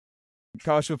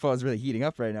college football is really heating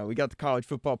up right now. We got the college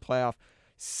football playoff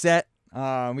set.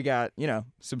 We got,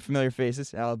 some familiar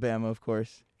faces. Alabama, of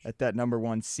course, at that number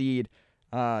 1 seed.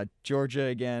 Georgia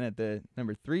again at the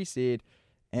number 3 seed.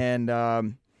 And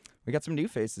we got some new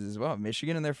faces as well.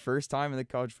 Michigan in their first time in the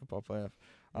college football playoff.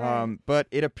 Right. But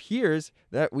it appears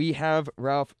that we have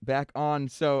Ralph back on.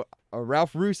 So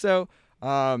Ralph Russo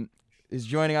is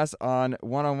joining us on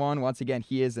One-on-One. Once again,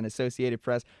 he is an Associated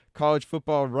Press college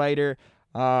football writer.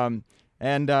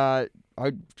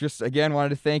 I just, again, wanted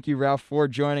to thank you, Ralph, for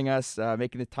joining us,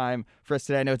 making the time for us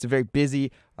today. I know it's a very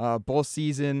busy bowl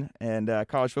season and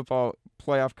college football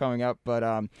playoff coming up,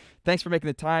 but thanks for making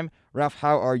the time. Ralph,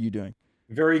 how are you doing?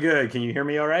 Very good. Can you hear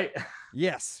me all right?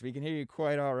 Yes, we can hear you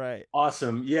quite all right.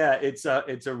 Awesome. Yeah, it's a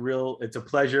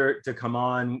pleasure to come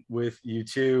on with you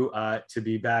two, to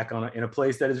be back in a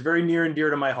place that is very near and dear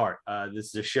to my heart. This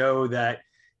is a show that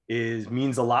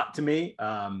means a lot to me.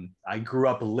 I grew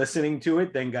up listening to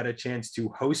it, then got a chance to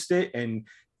host it, and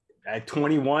at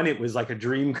 21, it was like a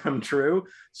dream come true.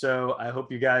 So I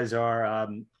hope you guys are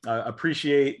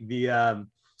appreciate the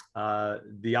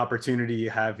opportunity you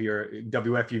have here.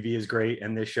 WFUV is great,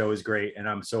 and this show is great, and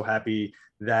I'm so happy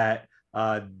that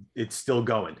it's still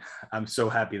going. I'm so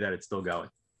happy that it's still going.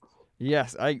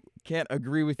 Yes, I can't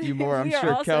agree with you more. I'm We are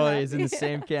sure also Kelly happy. is in the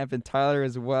same camp, and Tyler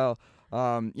as well.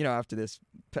 After this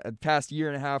past year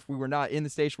and a half, we were not in the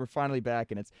station. We're finally back,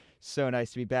 and it's so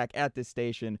nice to be back at this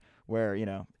station where,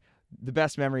 the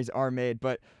best memories are made.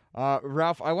 But,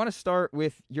 Ralph, I want to start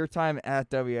with your time at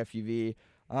WFUV.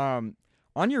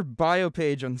 On your bio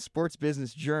page on Sports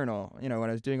Business Journal, when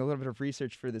I was doing a little bit of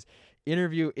research for this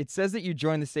interview, it says that you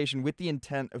joined the station with the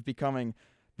intent of becoming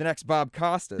the next Bob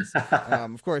Costas,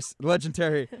 of course,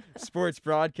 legendary sports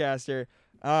broadcaster.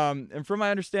 And from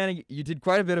my understanding, you did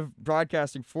quite a bit of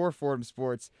broadcasting for Fordham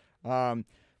Sports.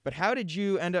 But how did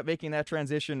you end up making that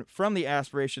transition from the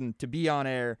aspiration to be on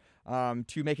air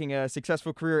to making a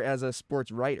successful career as a sports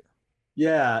writer?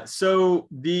 Yeah. So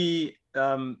the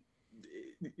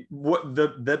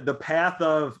path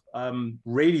of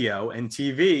radio and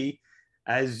TV,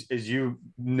 as you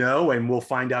know, and we'll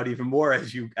find out even more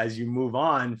as you move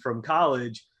on from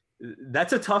college,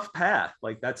 that's a tough path.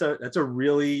 Like that's a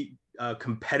really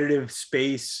competitive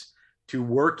space to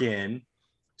work in.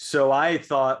 So I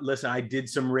thought, listen, I did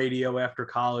some radio after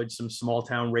college, some small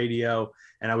town radio,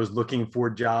 and I was looking for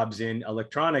jobs in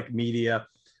electronic media.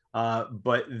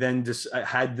 But then just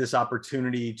had this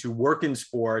opportunity to work in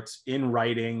sports, in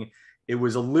writing. It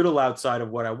was a little outside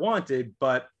of what I wanted,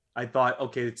 but I thought,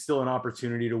 okay, it's still an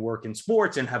opportunity to work in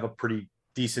sports and have a pretty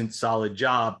decent, solid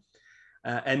job.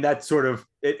 And that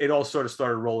it all sort of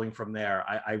started rolling from there.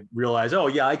 I realized, oh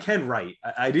yeah, I can write.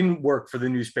 I didn't work for the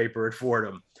newspaper at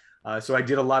Fordham. So I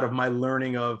did a lot of my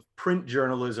learning of print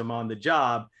journalism on the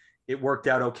job. It worked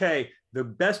out okay. The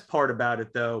best part about it,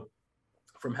 though,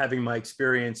 from having my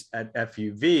experience at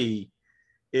FUV,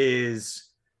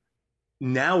 is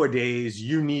nowadays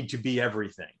you need to be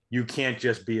everything. You can't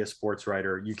just be a sports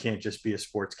writer. You can't just be a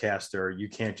sportscaster. You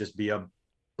can't just be a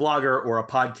blogger or a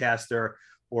podcaster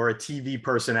or a TV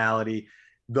personality.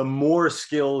 The more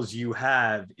skills you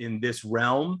have in this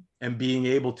realm and being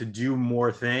able to do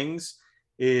more things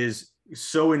is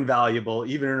so invaluable.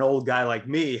 Even an old guy like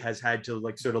me has had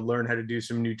to sort of learn how to do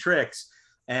some new tricks.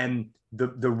 And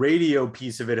the radio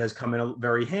piece of it has come in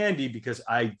very handy because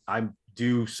I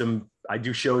do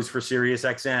shows for Sirius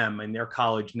XM and their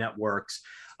college networks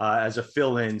as a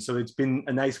fill-in. So it's been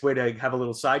a nice way to have a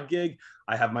little side gig.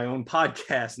 I have my own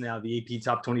podcast now, the AP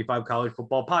Top 25 College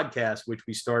Football Podcast, which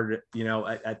we started,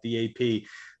 at the AP,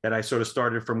 that I sort of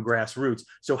started from grassroots.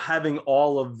 So having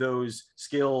all of those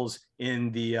skills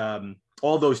in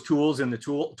all those tools in the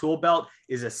tool belt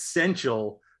is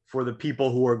essential for the people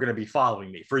who are going to be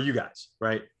following me, for you guys,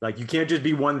 right? Like you can't just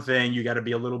be one thing. You got to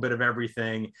be a little bit of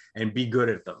everything and be good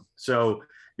at them. So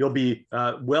you'll be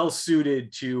well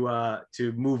suited to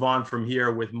move on from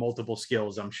here with multiple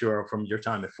skills, I'm sure, from your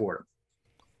time at Fordham.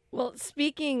 Well,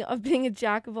 speaking of being a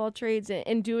jack of all trades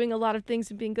and doing a lot of things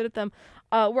and being good at them,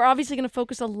 we're obviously going to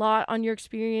focus a lot on your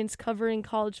experience covering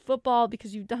college football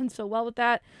because you've done so well with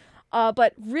that.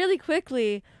 But really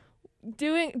quickly,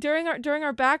 during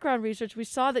our background research, we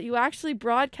saw that you actually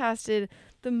broadcasted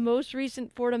the most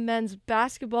recent Fordham men's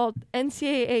basketball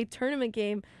NCAA tournament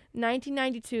game,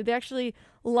 1992. They actually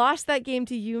lost that game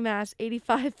to UMass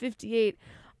 85-58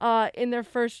 in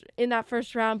that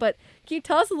first round. But can you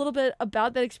tell us a little bit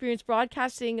about that experience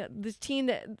broadcasting this team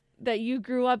that you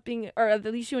grew up being, or at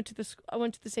least you went to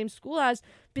the same school as,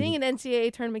 being an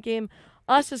NCAA tournament game?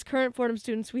 us as current Fordham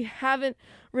students, we haven't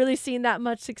really seen that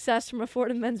much success from a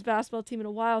Fordham men's basketball team in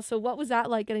a while. So what was that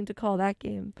like getting to call that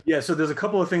game? Yeah, so there's a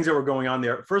couple of things that were going on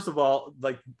there. First of all,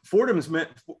 like Fordham's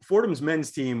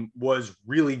men's team was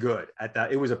really good at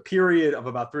that. It was a period of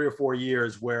about 3 or 4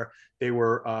 years where they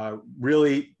were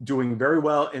really doing very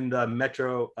well in the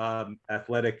Metro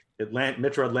Atlantic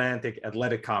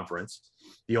Athletic Conference,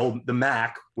 the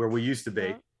MAC, where we used to be.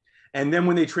 Uh-huh. And then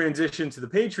when they transitioned to the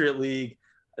Patriot League,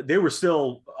 they were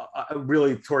still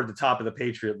really toward the top of the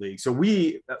Patriot League. So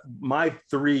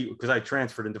because I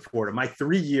transferred into Fordham, my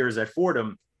 3 years at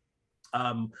Fordham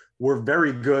were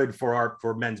very good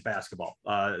for men's basketball.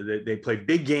 They played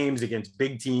big games against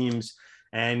big teams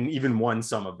and even won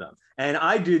some of them. And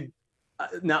I did.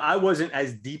 Now, I wasn't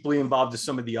as deeply involved as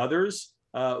some of the others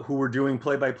who were doing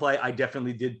play-by-play. I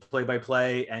definitely did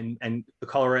play-by-play and the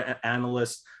color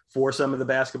analyst for some of the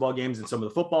basketball games and some of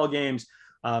the football games.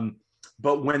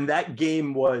 But when that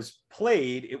game was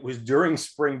played, it was during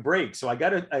spring break. So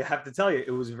I have to tell you,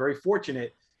 it was very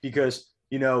fortunate because,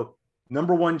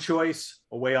 number one choice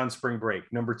away on spring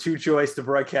break, number two choice to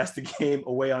broadcast the game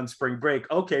away on spring break.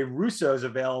 Okay, Russo's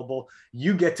available.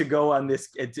 You get to go on this,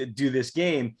 to do this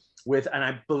game with, and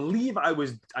I believe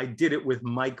I did it with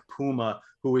Mike Puma,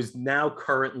 who is now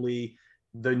currently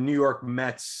the New York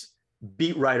Mets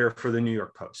beat writer for the New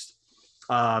York Post.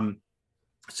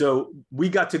 So we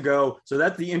got to go. So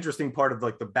that's the interesting part of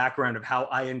like the background of how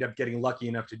I end up getting lucky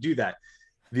enough to do that.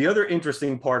 The other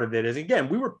interesting part of it is, again,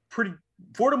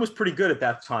 Fordham was pretty good at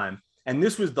that time. And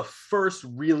this was the first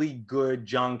really good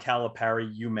John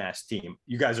Calipari UMass team.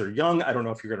 You guys are young. I don't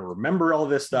know if you're going to remember all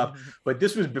this stuff, but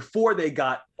this was before they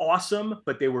got awesome,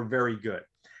 but they were very good.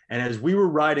 And as we were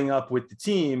riding up with the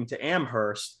team to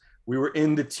Amherst, we were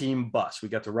in the team bus. We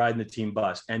got to ride in the team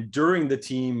bus. And during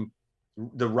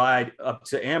the ride up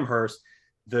to Amherst,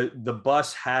 the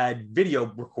bus had video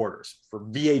recorders for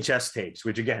VHS tapes,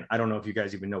 which again, I don't know if you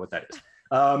guys even know what that is.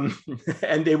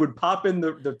 And they would pop in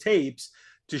the tapes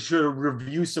to sort of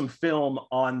review some film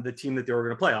on the team that they were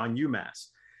going to play on UMass.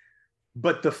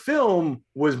 But the film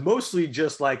was mostly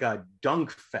just like a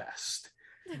dunk fest.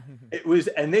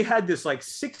 And they had this like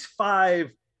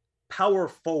 6'5" power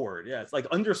forward. Yeah, it's like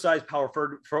undersized power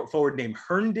forward named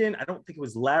Herndon. I don't think it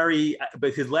was Larry,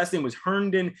 but his last name was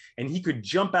Herndon, and he could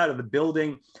jump out of the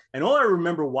building. And all I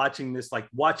remember watching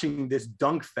this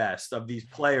dunk fest of these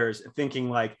players, thinking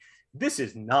like, this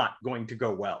is not going to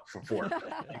go well for Fordham.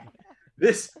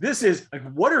 This is like,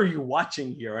 what are you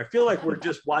watching here? I feel like we're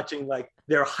just watching like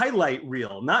their highlight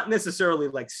reel, not necessarily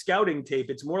like scouting tape.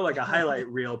 It's more like a highlight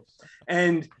reel.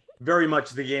 And very much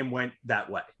the game went that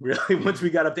way. Really, once we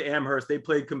got up to Amherst, they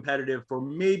played competitive for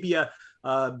maybe a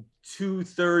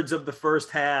 2/3 of the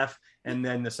first half. And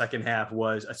then the second half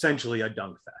was essentially a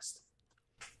dunk fest.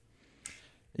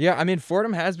 Yeah, I mean,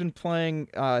 Fordham has been playing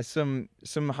some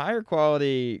higher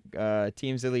quality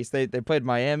teams. At least they played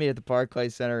Miami at the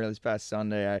Barclays Center this past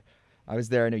Sunday. I was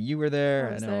there. I know you were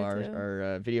there. I know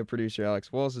our video producer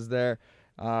Alex Walls is there.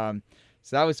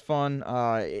 So that was fun.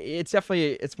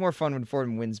 It's more fun when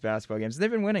Fordham wins basketball games. They've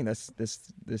been winning this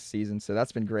season, so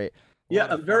that's been great. Yeah,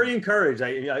 I'm very encouraged.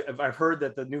 I've heard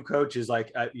that the new coach is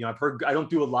like, I've heard, I don't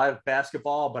do a lot of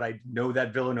basketball, but I know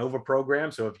that Villanova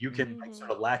program. So if you can like, sort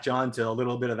of latch on to a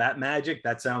little bit of that magic,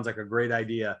 that sounds like a great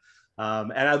idea.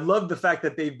 And I love the fact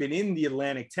that they've been in the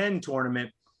Atlantic 10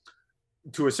 tournament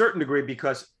to a certain degree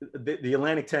because the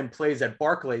Atlantic 10 plays at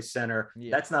Barclays Center.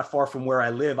 Yeah. That's not far from where I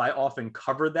live. I often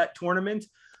cover that tournament.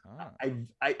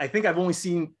 I think I've only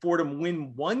seen Fordham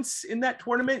win once in that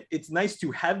tournament. It's nice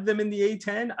to have them in the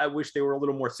A10. I wish they were a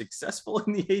little more successful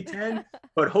in the A10,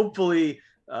 but hopefully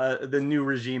the new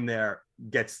regime there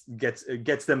gets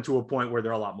them to a point where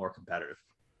they're a lot more competitive.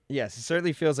 Yes, it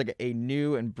certainly feels like a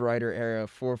new and brighter era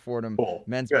for Fordham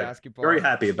men's basketball. Very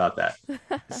happy about that.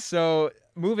 So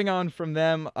moving on from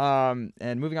them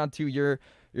and moving on to your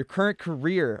current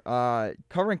career,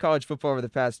 covering college football over the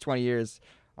past 20 years,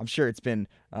 I'm sure it's been,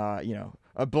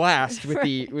 a blast with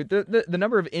the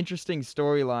number of interesting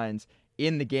storylines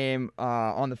in the game,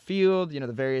 on the field, the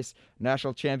various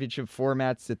national championship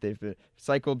formats that they've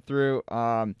cycled through,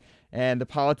 and the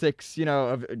politics,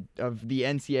 of the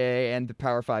NCAA and the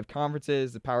Power 5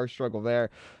 conferences, the power struggle there.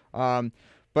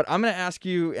 But I'm going to ask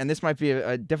you, and this might be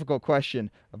a difficult question,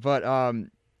 but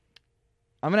I'm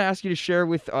going to ask you to share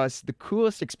with us the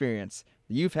coolest experience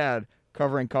that you've had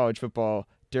covering college football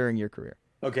during your career.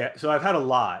 Okay, so I've had a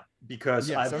lot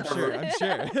because I'm sure.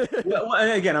 Well,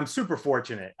 and again, I'm super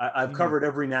fortunate. I've covered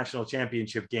every national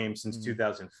championship game since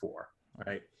 2004,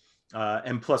 right?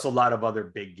 And plus a lot of other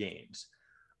big games.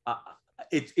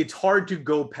 It's hard to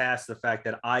go past the fact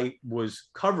that I was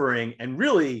covering and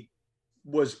really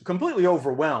was completely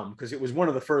overwhelmed because it was one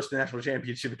of the first national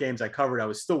championship games I covered. I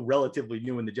was still relatively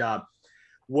new in the job.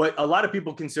 What a lot of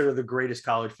people consider the greatest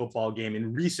college football game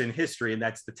in recent history, and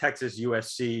that's the Texas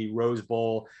USC Rose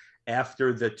Bowl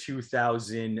after the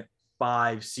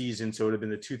 2005 season. So it would have been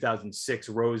the 2006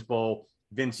 Rose Bowl.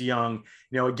 Vince Young,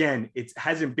 again, it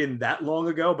hasn't been that long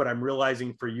ago, but I'm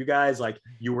realizing for you guys, like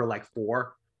you were like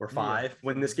 4 or 5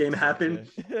 when this game happened,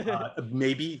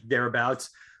 maybe thereabouts.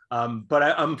 But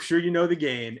I'm sure you know the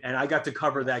game, and I got to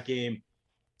cover that game.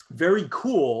 Very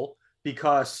cool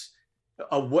because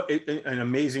an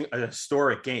amazing,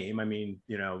 historic game. I mean,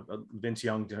 Vince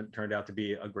Young turned out to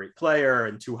be a great player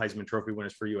and 2 Heisman Trophy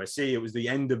winners for USC.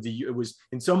 It was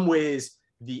in some ways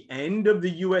the end of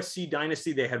the USC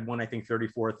dynasty. They had won, I think,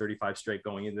 34 or 35 straight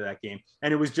going into that game.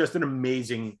 And it was just an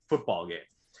amazing football game.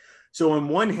 So on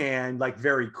one hand, like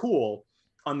very cool.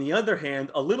 On the other hand,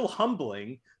 a little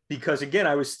humbling because, again,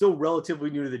 I was still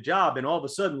relatively new to the job. And all of a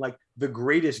sudden, like the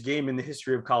greatest game in the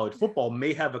history of college football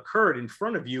may have occurred in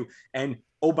front of you. And,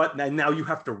 but now you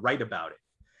have to write about it.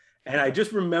 And I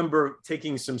just remember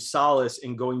taking some solace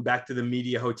in going back to the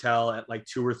media hotel at like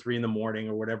 2 or 3 in the morning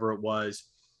or whatever it was,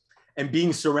 and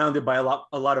being surrounded by a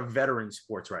lot of veteran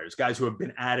sports writers, guys who have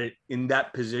been at it in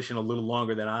that position a little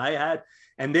longer than I had.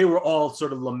 And they were all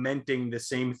sort of lamenting the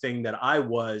same thing that I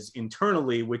was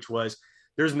internally, which was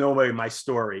there's no way my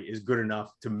story is good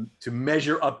enough to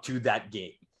measure up to that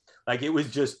game. Like it was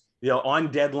just, on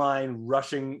deadline,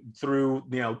 rushing through,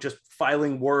 just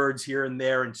filing words here and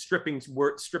there and stripping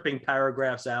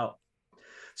paragraphs out.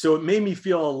 So it made me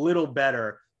feel a little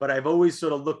better. But I've always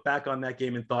sort of looked back on that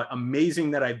game and thought,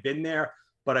 amazing that I've been there,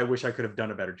 but I wish I could have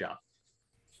done a better job.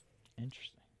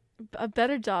 Interesting. A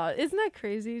better job. Isn't that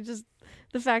crazy? Just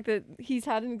the fact that he's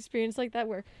had an experience like that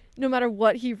where no matter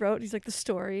what he wrote, he's like, the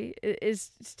story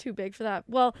is too big for that.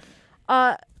 Well,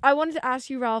 I wanted to ask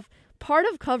you, Ralph, part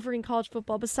of covering college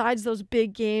football, besides those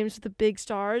big games with the big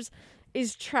stars,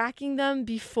 is tracking them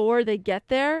before they get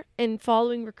there and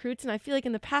following recruits. And I feel like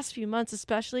in the past few months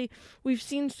especially, we've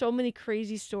seen so many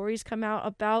crazy stories come out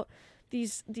about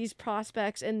these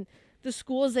prospects and the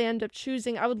schools they end up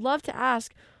choosing. I would love to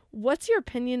ask, what's your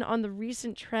opinion on the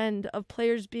recent trend of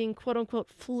players being quote unquote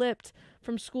flipped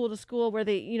from school to school, where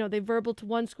they verbal to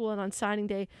one school and on signing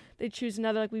day they choose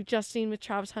another, like we've just seen with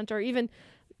Travis Hunter, or even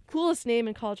coolest name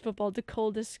in college football,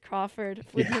 DeColdis Crawford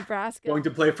with Nebraska. Going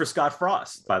to play for Scott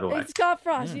Frost, by the way. It's Scott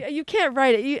Frost. You can't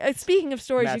write it. Speaking of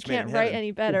stories, Match you can't made in write heaven.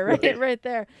 any better, right? Right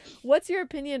there. What's your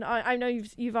opinion on? I know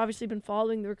you've obviously been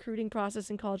following the recruiting process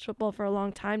in college football for a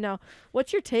long time now.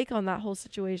 What's your take on that whole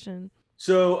situation?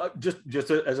 So just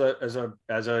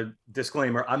as a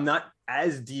disclaimer, I'm not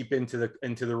as deep into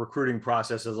the recruiting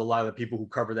process as a lot of the people who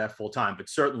cover that full time, but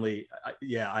certainly,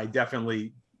 I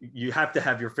definitely. You have to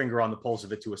have your finger on the pulse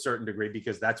of it to a certain degree,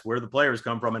 because that's where the players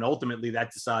come from. And ultimately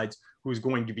that decides who's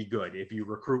going to be good. If you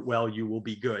recruit well, you will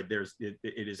be good. It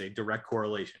is a direct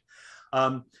correlation.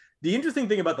 The interesting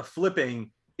thing about the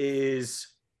flipping is,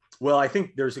 well, I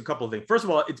think there's a couple of things. First of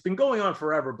all, it's been going on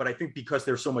forever, but I think because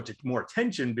there's so much more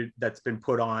attention that's been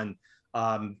put on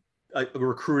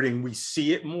recruiting, we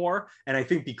see it more. And I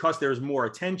think because there's more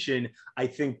attention, I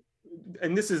think,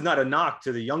 and this is not a knock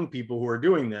to the young people who are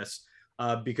doing this,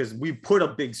 because we put a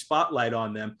big spotlight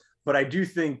on them. But I do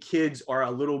think kids are a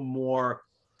little more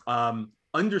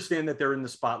understand that they're in the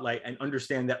spotlight and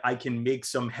understand that I can make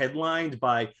some headlines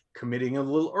by committing a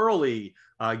little early,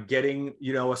 getting,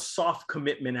 a soft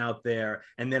commitment out there.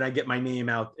 And then I get my name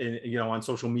out on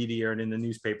social media and in the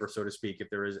newspaper, so to speak, if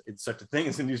there is such a thing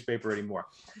as a newspaper anymore.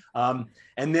 And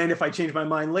then if I change my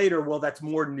mind later, well, that's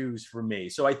more news for me.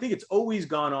 So I think it's always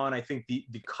gone on. I think the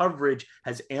coverage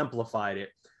has amplified it.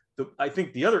 I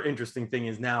think the other interesting thing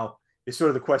is now is sort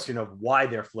of the question of why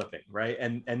they're flipping, right?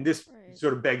 And this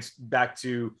sort of goes back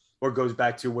to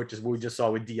what we just saw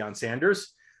with Deion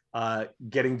Sanders,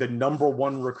 getting the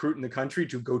 #1 recruit in the country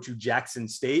to go to Jackson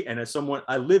State. And as someone,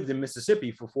 I lived in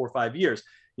Mississippi for 4 or 5 years,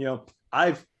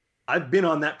 I've been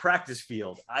on that practice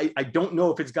field. I don't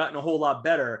know if it's gotten a whole lot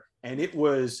better, and it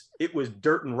was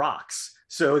dirt and rocks.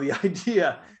 So the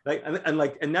idea,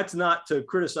 and that's not to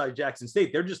criticize Jackson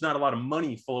State. There's just not a lot of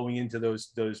money flowing into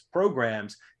those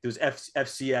programs, those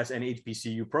FCS and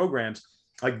HBCU programs.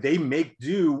 Like they make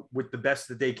do with the best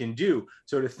that they can do.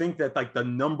 So to think that like the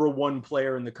 #1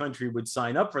 player in the country would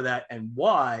sign up for that, and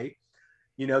why,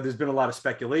 there's been a lot of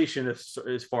speculation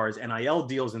as far as NIL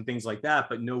deals and things like that,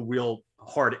 but no real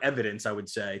hard evidence, I would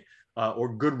say,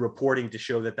 or good reporting to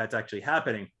show that that's actually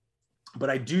happening. But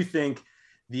I do think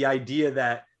the idea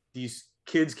that these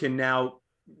kids can now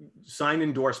sign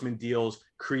endorsement deals,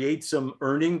 create some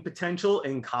earning potential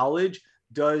in college,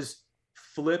 does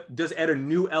does add a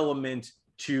new element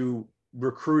to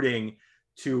recruiting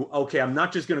to, okay, I'm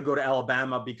not just going to go to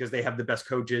Alabama because they have the best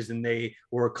coaches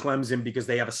or Clemson because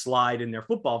they have a slide in their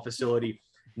football facility.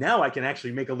 Now I can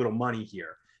actually make a little money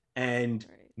here. And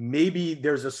maybe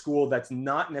there's a school that's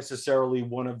not necessarily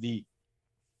one of the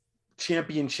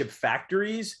championship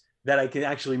factories that I can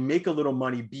actually make a little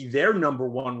money, be their number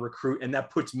one recruit. And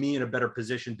that puts me in a better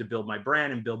position to build my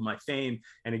brand and build my fame.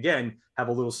 And again, have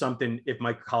a little something if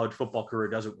my college football career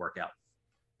doesn't work out.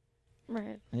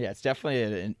 Right. Yeah, it's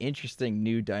definitely an interesting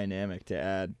new dynamic to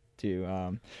add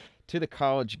to the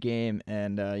college game,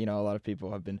 and a lot of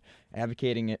people have been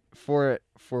advocating it for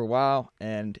a while,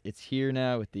 and it's here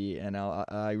now with the NIL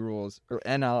rules.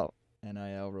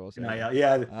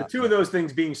 Yeah, the two of those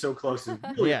things being so close is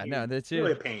really,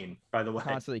 really a pain, by the way.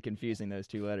 Constantly confusing those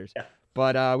two letters. Yeah.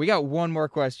 But we got one more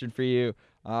question for you,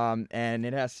 and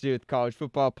it has to do with college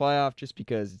football playoff, just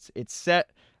because it's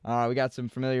set. We got some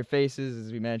familiar faces,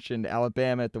 as we mentioned,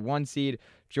 Alabama at the 1 seed,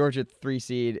 Georgia at the 3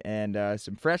 seed, and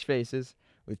some fresh faces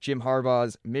with Jim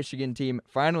Harbaugh's Michigan team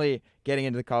finally getting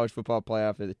into the college football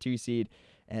playoff at the 2 seed,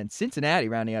 and Cincinnati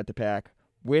rounding out the pack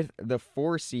with the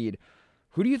 4 seed.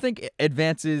 Who do you think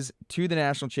advances to the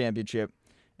national championship,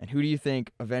 and who do you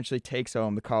think eventually takes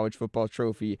home the college football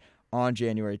trophy on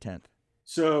January 10th?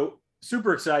 So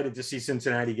super excited to see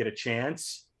Cincinnati get a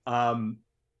chance. And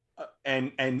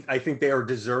I think they are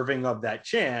deserving of that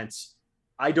chance.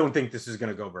 I don't think this is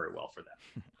going to go very well for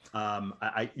them.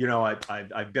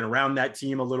 I've been around that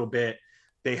team a little bit.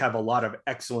 They have a lot of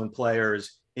excellent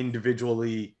players,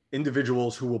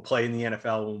 individuals who will play in the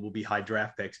NFL and will be high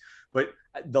draft picks. But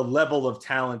the level of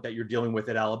talent that you're dealing with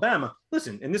at Alabama,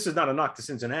 listen, and this is not a knock to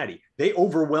Cincinnati, they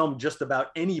overwhelm just about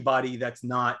anybody that's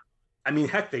not,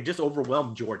 heck, they just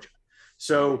overwhelmed Georgia.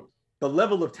 So the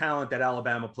level of talent that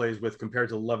Alabama plays with compared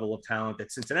to the level of talent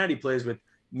that Cincinnati plays with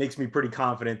makes me pretty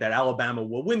confident that Alabama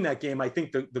will win that game. I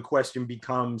think the question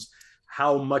becomes,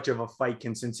 how much of a fight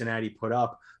can Cincinnati put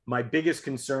up? My biggest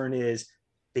concern is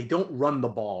they don't run the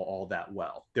ball all that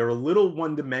well. They're a little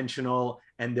one-dimensional,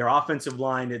 and their offensive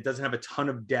line, it doesn't have a ton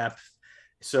of depth.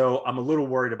 So I'm a little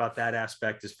worried about that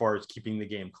aspect as far as keeping the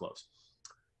game close.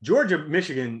 Georgia,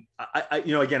 Michigan,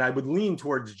 I would lean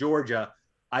towards Georgia.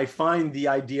 I find the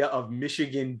idea of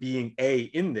Michigan being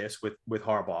in this with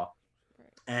Harbaugh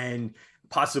and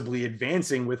possibly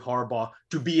advancing with Harbaugh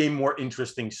to be a more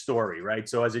interesting story, right?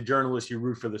 So as a journalist, you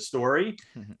root for the story.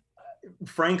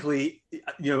 Frankly,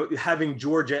 having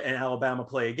Georgia and Alabama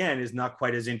play again is not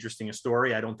quite as interesting a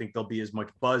story. I don't think there'll be as much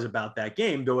buzz about that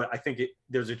game, though I think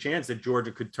there's a chance that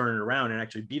Georgia could turn it around and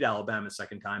actually beat Alabama a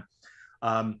second time.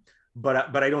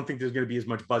 But I don't think there's going to be as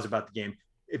much buzz about the game.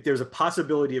 If there's a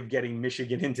possibility of getting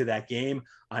Michigan into that game,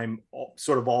 I'm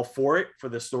sort of all for it for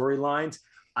the storylines.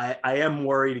 I am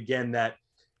worried again that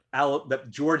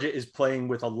Georgia is playing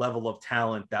with a level of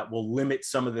talent that will limit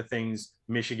some of the things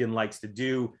Michigan likes to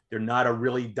do. They're not a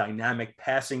really dynamic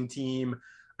passing team,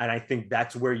 and I think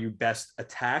that's where you best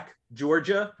attack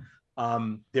Georgia.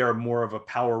 They're more of a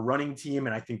power running team,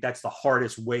 and I think that's the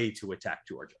hardest way to attack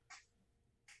Georgia.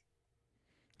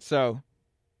 So,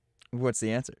 what's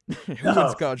the answer? Who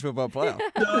wins college football playoff?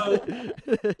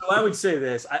 So I would say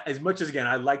this: as much as again,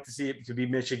 I'd like to see it to be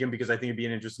Michigan because I think it'd be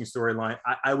an interesting storyline.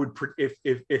 I would,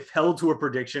 if held to a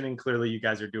prediction, and clearly you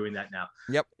guys are doing that now.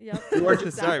 Yep.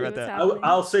 Georgia, sorry about that.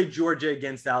 I'll say Georgia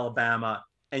against Alabama,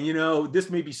 and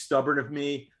this may be stubborn of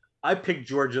me. I picked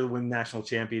Georgia to win the national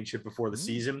championship before the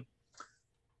season.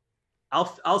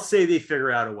 I'll say they figure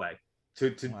out a way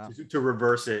to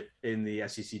reverse it in the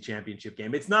SEC championship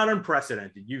game. It's not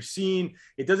unprecedented. You've seen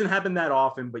it doesn't happen that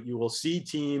often, but you will see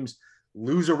teams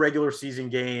lose a regular season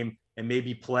game and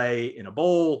maybe play in a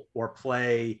bowl or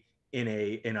play in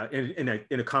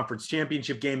a conference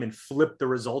championship game and flip the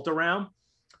result around.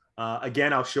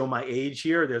 Again, I'll show my age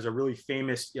here. There's a really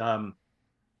famous game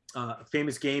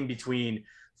between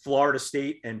Florida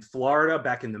State and Florida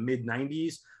back in the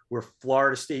mid-90s, where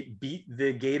Florida State beat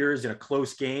the Gators in a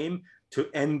close game to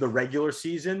end the regular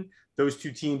season. Those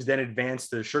two teams then advanced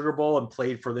to the Sugar Bowl and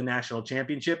played for the national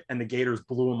championship, and the Gators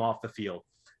blew them off the field.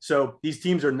 So these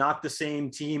teams are not the same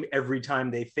team every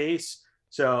time they face.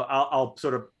 So I'll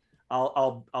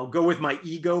go with my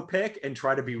ego pick and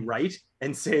try to be right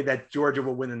and say that Georgia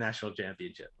will win the national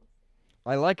championship.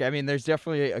 I like it. I mean, there's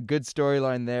definitely a good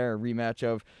storyline there, a rematch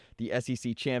of the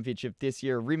SEC championship this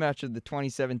year, a rematch of the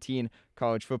 2017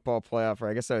 college football playoff, or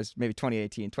I guess that was maybe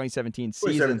 2017 season.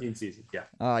 2017 season,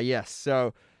 yeah. Yes.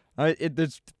 So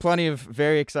there's plenty of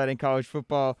very exciting college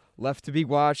football left to be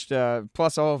watched,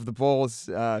 plus all of the bowls,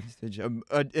 an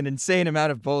insane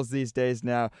amount of bowls these days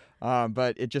now,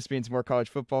 but it just means more college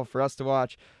football for us to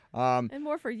watch. And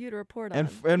more for you to report on.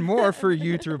 And more for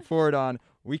you to report on.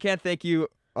 We can't thank you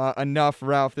enough,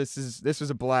 Ralph. This was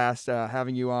a blast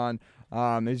having you on.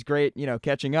 It was great,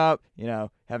 catching up,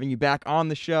 having you back on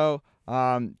the show.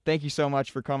 Thank you so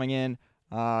much for coming in.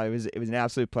 It was an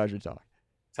absolute pleasure to talk.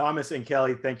 Thomas and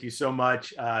Kelly, thank you so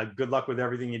much. Good luck with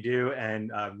everything you do,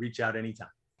 and reach out anytime.